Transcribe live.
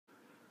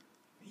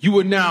You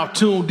are now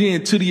tuned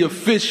in to the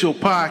official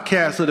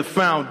podcast of the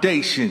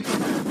Foundation.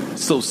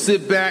 So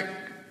sit back,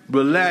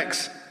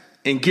 relax,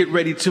 and get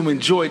ready to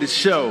enjoy the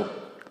show.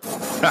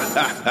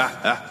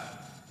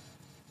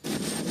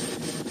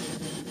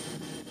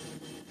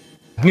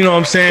 You know what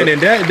I'm saying?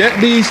 And that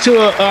leads to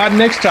our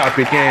next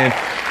topic. And,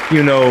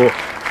 you know,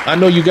 I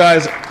know you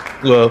guys,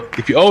 well,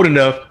 if you're old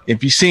enough,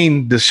 if you've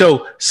seen the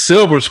show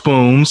Silver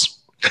Spoons,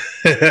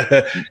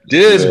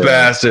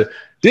 bastard,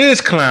 this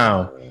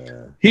clown,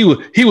 he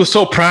was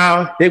so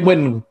proud. They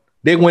went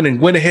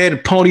ahead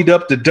and ponied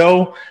up the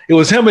dough. It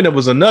was him, and there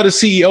was another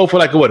CEO for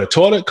like a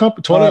toilet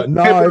company.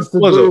 No, it's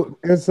the dude.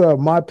 It's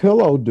My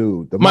Pillow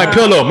dude. My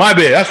Pillow. My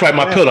bad. That's right.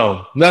 My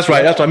Pillow. That's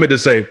right. That's what I meant to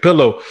say.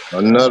 Pillow.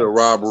 Another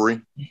robbery.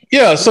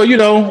 Yeah. So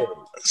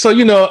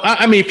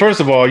I mean,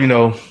 first of all,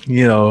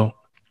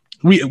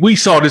 we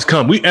saw this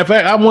come. In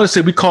fact, I want to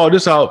say we called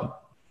this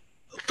out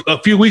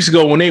a few weeks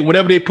ago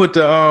whenever they put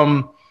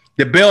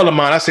the bail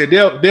amount. I said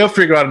they'll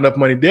figure out enough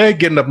money. They'll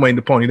get enough money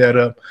to pony that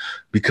up,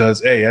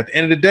 because hey, at the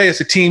end of the day,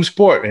 it's a team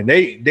sport, and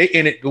they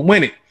in it to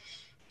win it.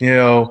 You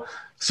know,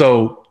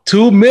 so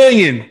 $2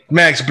 million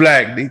Max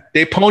Black.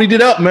 They ponied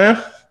it up, man.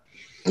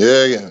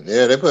 Yeah.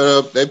 They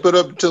put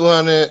up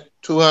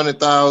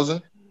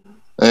 200,000,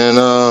 and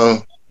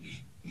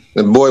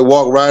the boy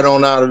walked right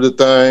on out of the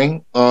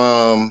thing,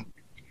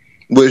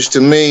 which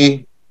to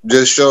me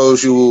just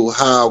shows you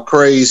how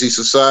crazy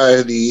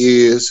society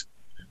is.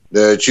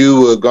 That you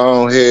would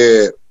go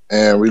ahead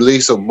and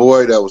release a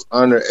boy that was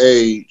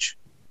underage,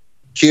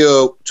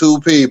 killed 2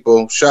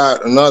 people,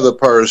 shot another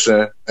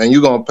person, and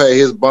you're going to pay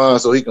his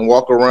bond so he can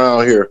walk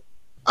around here.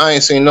 I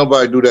ain't seen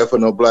nobody do that for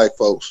no black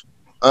folks.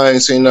 I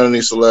ain't seen none of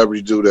these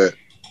celebrities do that.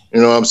 You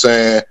know what I'm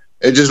saying?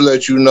 It just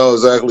lets you know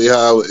exactly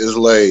how it's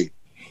laid.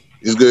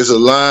 It's a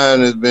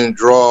line that's been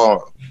drawn,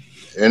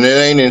 and it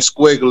ain't in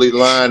squiggly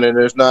line, and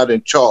it's not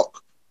in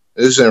chalk.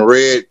 It's in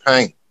red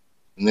paint.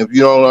 And if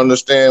you don't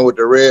understand what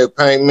the red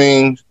paint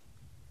means,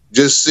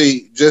 just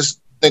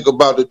think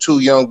about the 2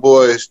 young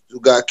boys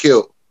who got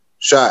killed,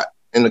 shot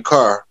in the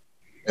car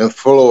in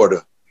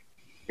Florida.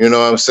 You know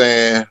what I'm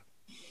saying?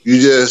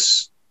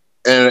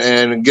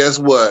 And guess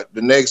what?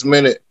 The next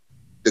minute,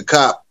 the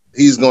cop,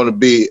 he's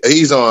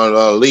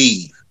on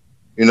leave.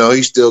 You know,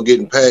 he's still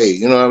getting paid.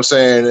 You know what I'm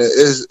saying?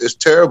 It's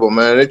terrible,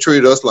 man. They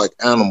treat us like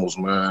animals,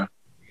 man.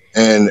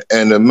 And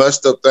the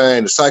messed up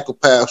thing, the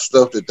psychopath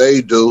stuff that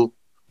they do,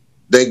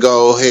 they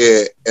go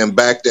ahead and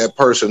back that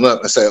person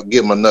up and say,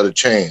 give them another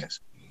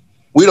chance.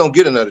 We don't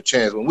get another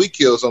chance. When we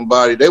kill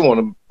somebody, they want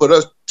to put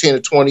us 10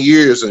 to 20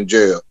 years in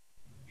jail.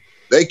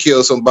 They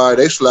kill somebody,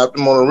 they slap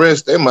them on the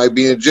wrist, they might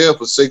be in jail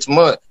for 6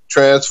 months,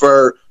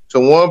 transferred to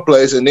one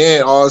place, and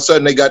then all of a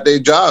sudden they got their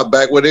job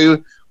back where they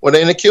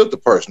didn't killed the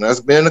person. That's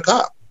being a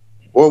cop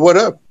or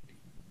whatever.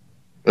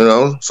 You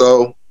know,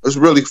 so it's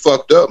really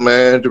fucked up,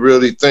 man, to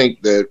really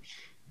think that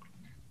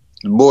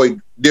the boy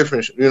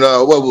different, you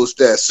know, what was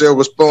that?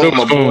 Silver Spoon,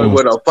 my boy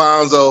with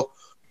Alfonso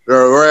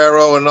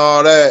Guerrero and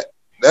all that.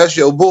 That's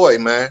your boy,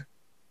 man.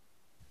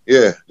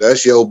 Yeah,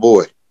 that's your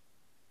boy.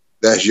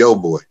 That's your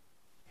boy.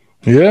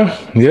 Yeah.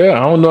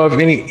 I don't know if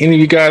any of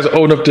you guys are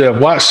old enough to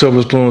watch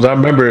Silver Spoons. I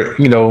remember,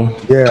 you know.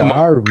 Yeah,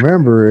 I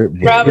remember it.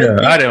 Yeah,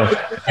 I don't.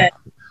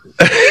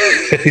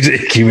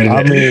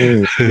 I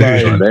mean,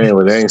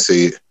 they ain't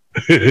see it.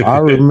 I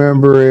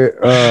remember it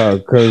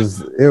because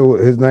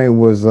his name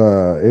was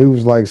it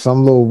was like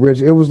some little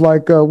rich. It was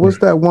like what's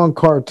that one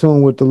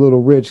cartoon with the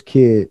little rich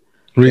kid?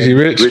 Richie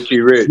Rich.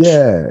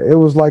 Yeah, it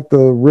was like the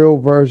real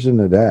version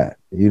of that.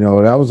 You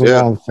know, that was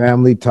along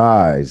Family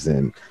Ties,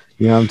 and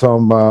you know, I'm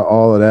talking about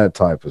all of that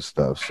type of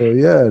stuff. So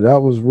yeah,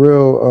 that was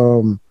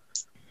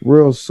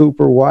real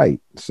super white.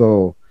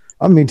 So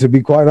I mean, to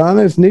be quite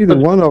honest, neither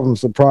one of them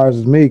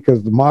surprises me,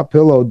 because the My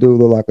Pillow dude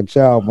looked like a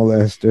child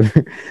molester.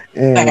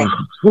 And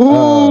you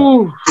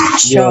know what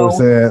I'm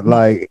saying?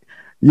 Like,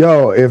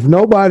 if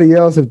nobody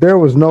else, if there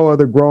was no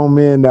other grown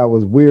man that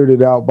was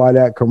weirded out by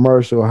that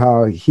commercial,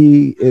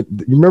 you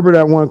remember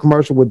that one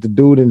commercial with the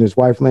dude and his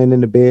wife laying in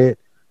the bed?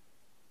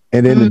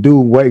 And then the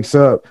dude wakes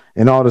up,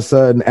 and all of a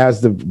sudden,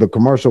 as the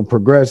commercial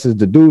progresses,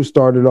 the dude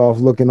started off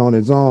looking on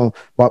his own.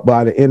 But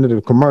by the end of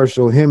the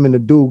commercial, him and the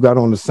dude got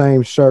on the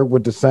same shirt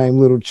with the same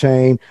little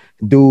chain.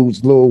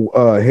 Dude's little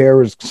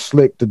hair is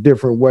slicked a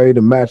different way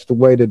to match the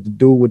way that the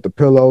dude with the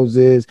pillows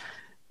is.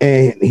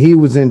 And he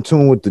was in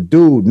tune with the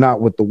dude,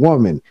 not with the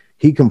woman.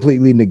 He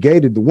completely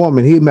negated the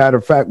woman. He, matter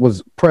of fact,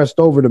 was pressed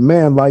over the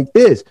man like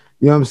this.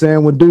 You know what I'm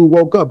saying? When dude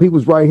woke up, he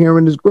was right here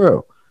in his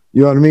grill.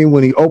 You know what I mean?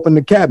 When he opened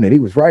the cabinet, he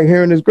was right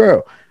here in his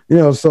girl. You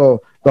know,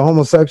 so the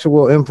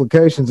homosexual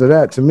implications of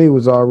that to me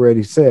was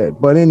already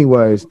said. But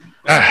anyways,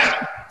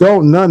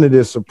 don't none of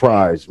this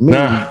surprise me. You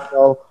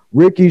know,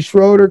 Ricky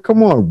Schroeder,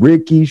 come on,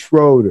 Ricky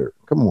Schroeder.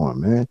 Come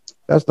on, man.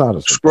 That's not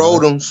a surprise.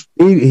 Scrotums.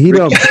 He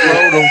done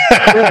scrotum.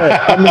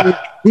 Yeah, I mean,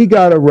 he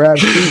got a rap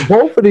sheet.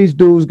 Both of these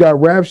dudes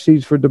got rap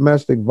sheets for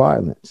domestic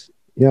violence.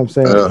 You know what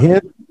I'm saying?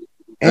 Him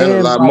and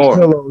a lot more.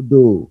 Pillow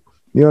dude.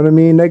 You know what I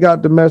mean? They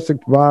got domestic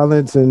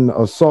violence and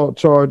assault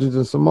charges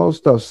and some more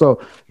stuff.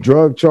 So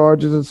drug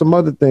charges and some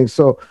other things.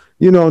 So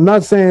You know,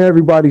 not saying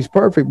everybody's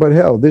perfect, but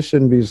hell, this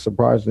shouldn't be a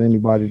surprise to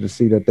anybody to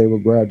see that they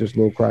would grab this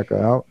little cracker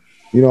out.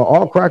 You know,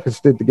 all crackers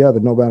stick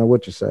together no matter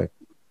what you say.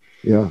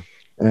 Yeah.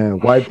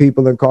 And white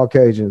people and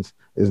Caucasians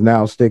is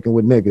now sticking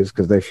with niggas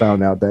because they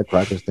found out that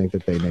crackers think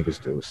that they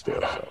niggas do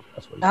still. So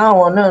that's what I don't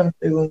want nothing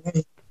to do with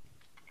me.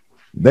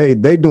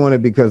 they doing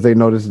it because they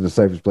know this is the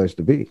safest place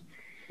to be.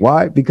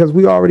 Why? Because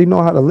we already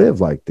know how to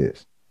live like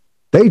this.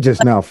 They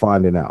just now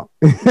finding out.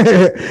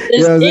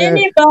 Does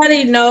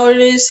anybody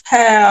notice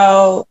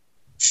how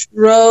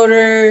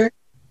Schroeder,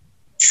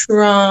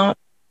 Trump,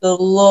 the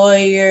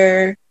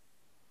lawyer,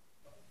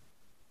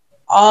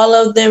 all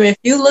of them, if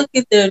you look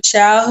at their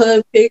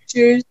childhood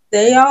pictures,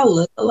 they all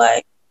look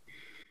alike.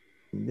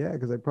 Yeah,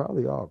 because they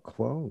probably all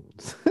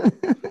clones.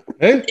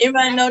 Hey?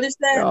 Anybody notice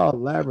that? They're all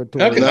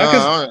laboratory.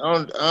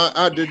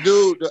 The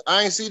dude,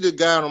 I ain't see the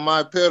guy on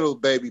My Pillow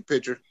baby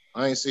picture.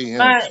 I ain't see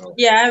him. So.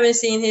 Yeah, I haven't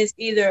seen his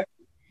either.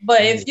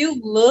 But if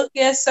you look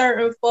at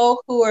certain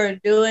folk who are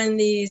doing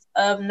these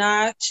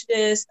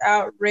obnoxious,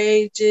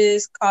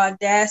 outrageous,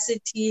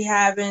 audacity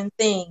having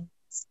things,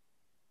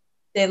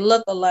 they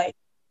look alike.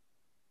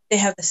 They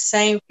have the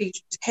same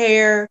features: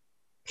 hair,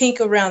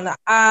 pink around the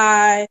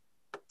eye,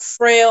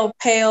 frail,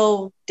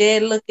 pale,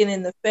 dead looking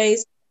in the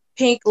face,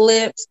 pink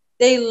lips.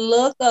 They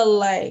look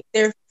alike.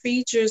 Their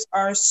features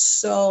are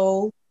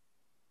so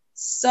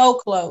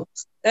close.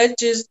 That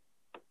just.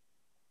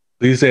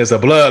 You say it's a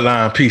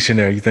bloodline piece in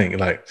there. You think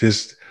like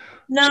just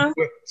No,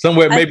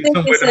 somewhere maybe I think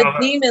somewhere it's a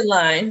demon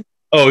line.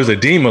 Oh, it's a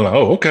demon line.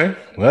 Oh, okay.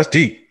 Well, that's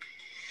deep.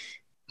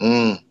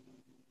 Yeah,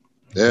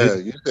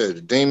 you said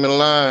the demon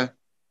line.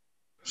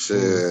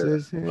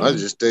 Shit. I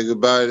just think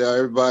about it.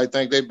 Everybody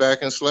think they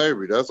back in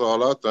slavery. That's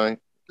all I think.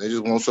 They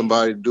just want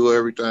somebody to do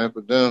everything for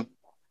them.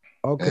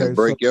 Okay. And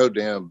break your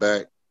damn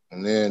back.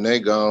 And then they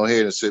go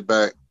ahead and sit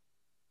back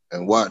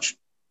and watch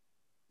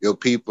your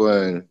people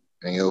and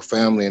your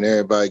family and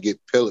everybody get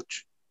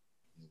pillaged.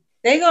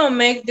 They gonna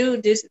make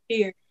dude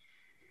disappear.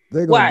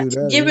 They gonna Watch.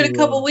 do that Give it a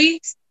couple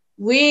weeks.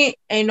 We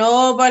ain't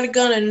nobody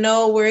gonna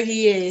know where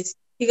he is.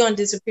 He gonna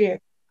disappear.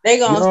 They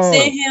gonna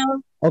send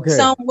him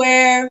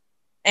somewhere,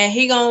 and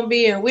he gonna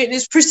be in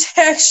witness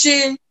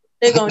protection.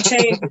 They're gonna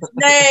change his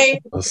name.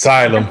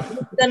 Asylum.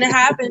 What's gonna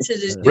happen to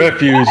this dude?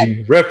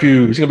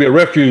 Refuge. He's gonna be a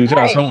refuge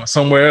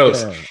somewhere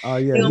else. Yeah.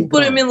 He gonna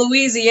put him in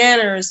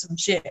Louisiana or some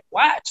shit.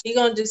 Watch. He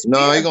gonna disappear.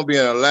 No, he gonna be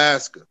in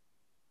Alaska.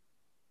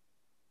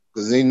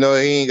 Because he know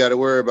he ain't got to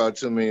worry about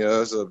too many of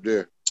us up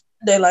there.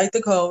 They like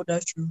the cold.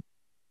 That's true.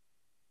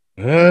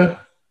 Yeah.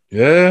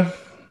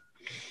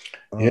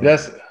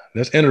 That's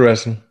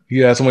interesting.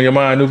 You had some on your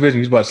mind, New Vision.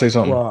 You was about to say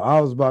something. Well, I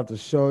was about to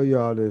show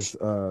y'all this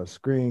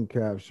screen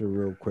capture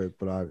real quick,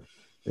 but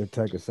it'll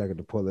take a second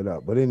to pull it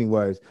up. But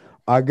anyways,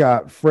 I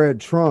got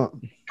Fred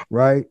Trump,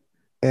 right?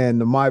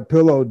 And the My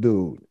Pillow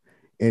dude.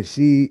 And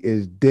she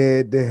is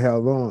dead the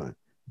hell on.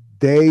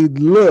 They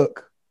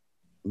look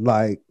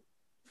like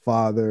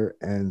father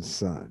and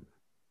son.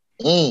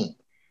 They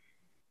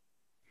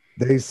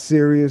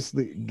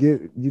seriously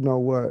get, you know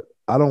what?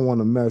 I don't want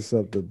to mess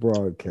up the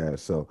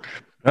broadcast. So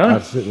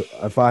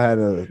if I had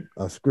a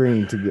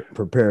screen to get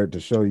prepared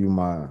to show you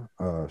my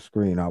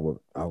screen, I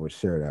would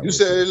share that. You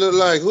said it looked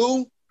like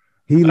who?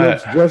 He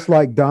looks just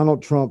like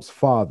Donald Trump's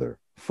father,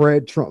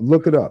 Fred Trump.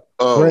 Look it up.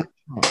 Fred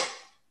Trump.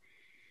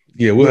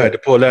 Yeah, we'll have to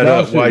pull that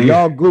up.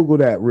 Y'all Google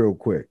that real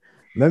quick.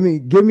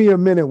 Give me a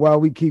minute while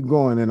we keep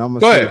going, and I'm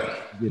gonna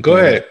go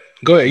ahead.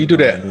 You do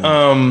that.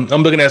 I'm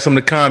looking at some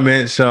of the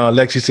comments.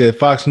 Lexi said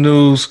Fox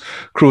News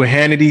crew,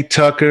 Hannity,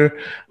 Tucker,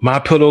 My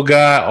Pillow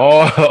guy,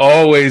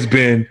 always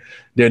been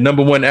their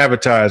number one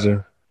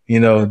advertiser. You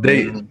know,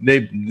 they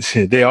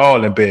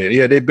all in bed.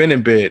 Yeah, they've been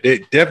in bed. They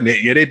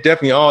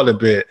definitely all in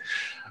bed.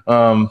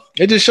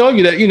 It just shows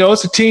you that, you know,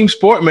 it's a team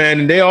sport,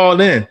 man, and they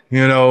all in.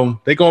 You know,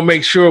 they gonna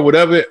make sure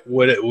whatever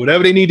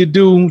they need to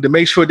do to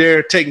make sure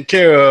they're taken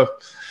care of.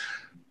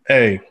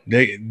 Hey,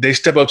 they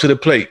step up to the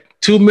plate.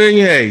 2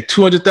 million, hey,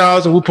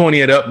 200,000, we'll pony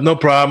it up, no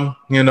problem.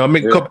 You know,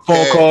 make a couple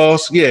phone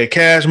calls,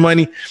 cash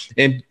money,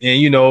 and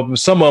you know,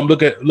 some of them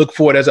look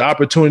for it as an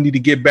opportunity to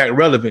get back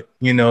relevant.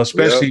 You know,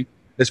 especially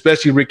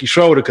Ricky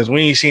Schroeder, because we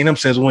ain't seen him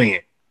since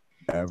when?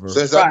 Ever.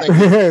 Since I think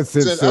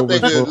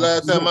the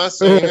last time I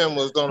seen him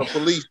was on a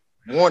police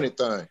warning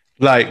thing.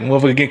 Like,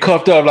 motherfucker get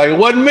cuffed up, like, it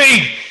wasn't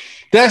me.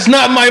 That's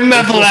not my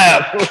meth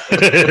lab.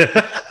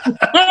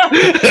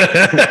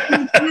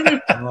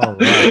 All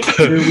right.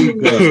 Here we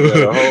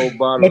go.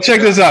 Well,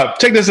 check this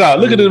out.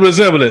 Look at the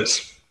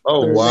resemblance.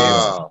 Oh,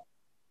 wow.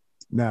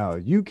 Now,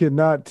 you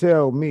cannot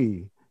tell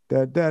me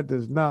that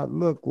does not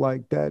look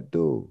like that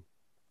dude.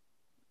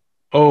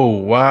 Oh,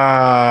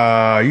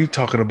 wow. You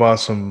talking about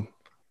some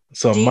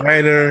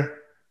minor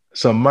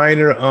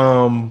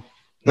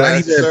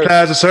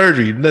plastic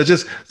surgery.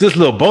 Just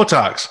little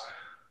Botox.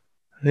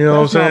 You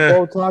know what I'm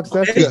saying? Botox.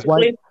 That's just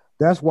white.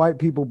 That's white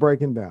people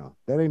breaking down.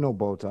 That ain't no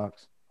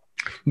Botox.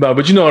 No,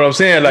 but you know what I'm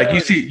saying. Like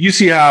you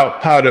see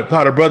how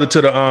the brother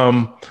to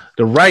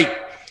the right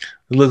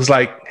looks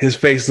like his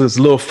face looks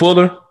a little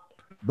fuller.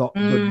 The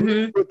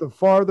dude with the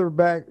farther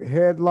back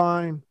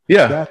headline.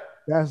 Yeah,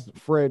 that's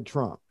Fred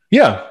Trump.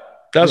 Yeah,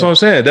 That's what I'm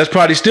saying. That's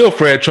probably still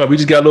Fred Trump. He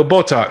just got a little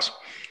Botox.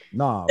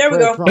 Nah, there we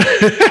go.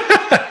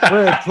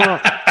 Fred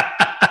Trump.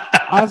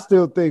 I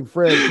still think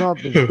Fred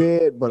Trump is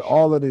dead, but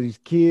all of these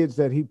kids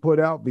that he put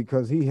out,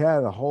 because he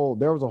had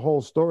there was a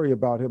whole story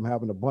about him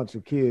having a bunch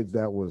of kids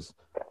that was,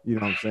 you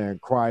know what I'm saying,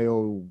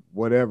 cryo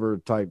whatever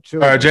type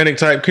children. Cryogenic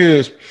type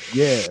kids.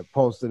 Yeah,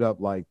 posted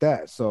up like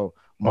that. So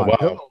my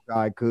pillow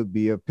guy could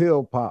be a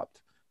pill popped,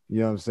 you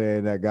know what I'm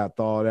saying, that got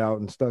thawed out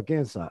and stuck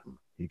in something.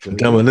 Some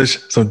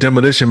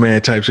demolition man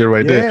type shit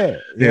right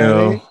there. You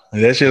know,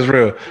 that shit's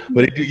real.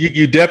 But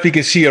you definitely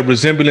can see a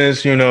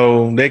resemblance. You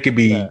know, they could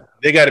be,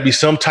 they got to be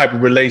some type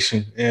of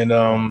relation, and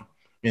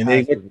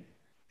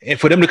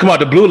for them to come out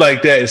the blue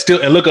like that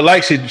and look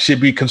alike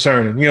should be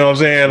concerning. You know what I'm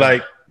saying?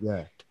 Like,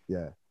 yeah.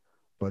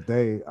 But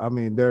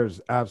there's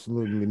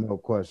absolutely no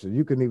question.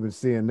 You can even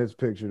see in this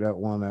picture, that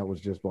one that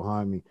was just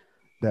behind me,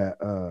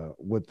 that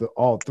with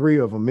all three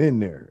of them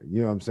in there.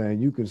 You know what I'm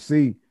saying? You can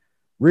see.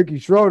 Ricky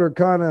Schroeder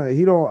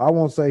I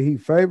won't say he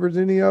favors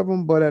any of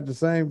them, but at the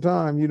same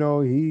time, you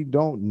know, he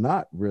don't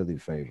not really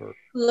favor.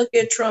 Look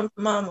at Trump's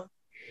mama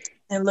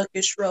and look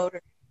at Schroeder.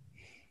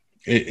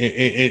 And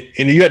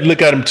you have to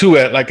look at them too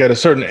at a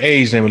certain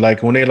age,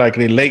 like when they're like in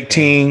their late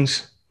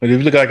teens. But if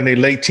you look like in their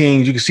late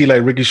teens, you can see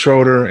like Ricky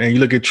Schroeder, and you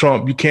look at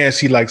Trump, you can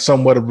see like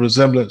somewhat of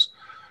resemblance,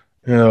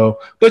 you know.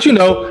 But you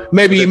know,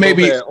 maybe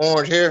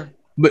orange hair.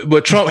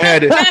 But Trump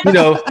had it,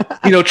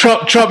 you know,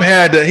 Trump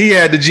had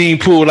the gene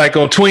pool like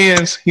on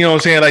Twins, you know what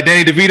I'm saying? Like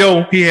Danny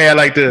DeVito, he had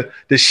like the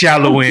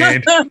shallow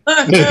end.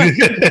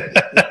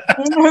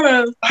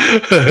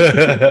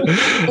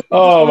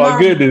 Oh my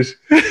goodness.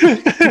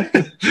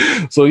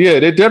 So yeah,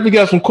 they definitely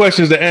got some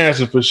questions to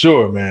answer for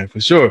sure, man,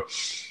 for sure.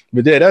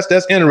 But yeah,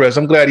 that's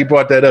interesting. I'm glad he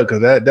brought that up,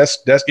 because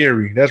that's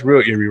eerie. That's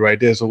real eerie right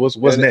there. So what's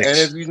next? And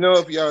if you know,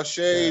 if y'all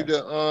shave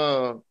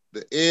the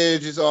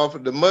edges off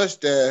of the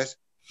mustache,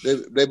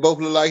 they both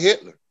look like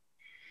Hitler.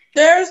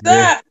 There's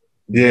that.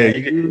 Yeah,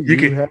 you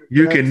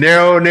can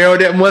narrow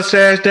that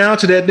mustache down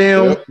to that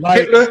damn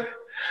Hitler.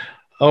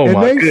 Oh and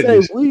my goodness.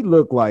 They say we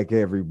look like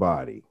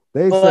everybody.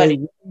 They say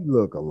we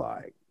look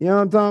alike. You know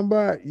what I'm talking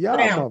about?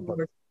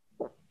 Y'all,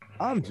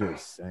 I'm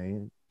just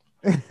saying.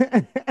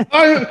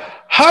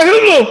 How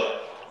Hitler?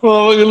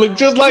 Oh, you look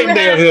just like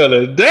damn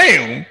Hitler.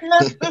 Damn.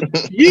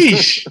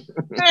 Yeesh.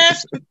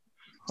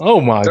 Oh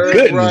my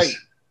goodness.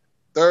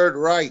 Third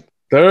right.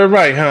 Third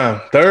right, huh?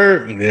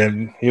 Third.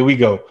 Then here we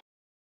go.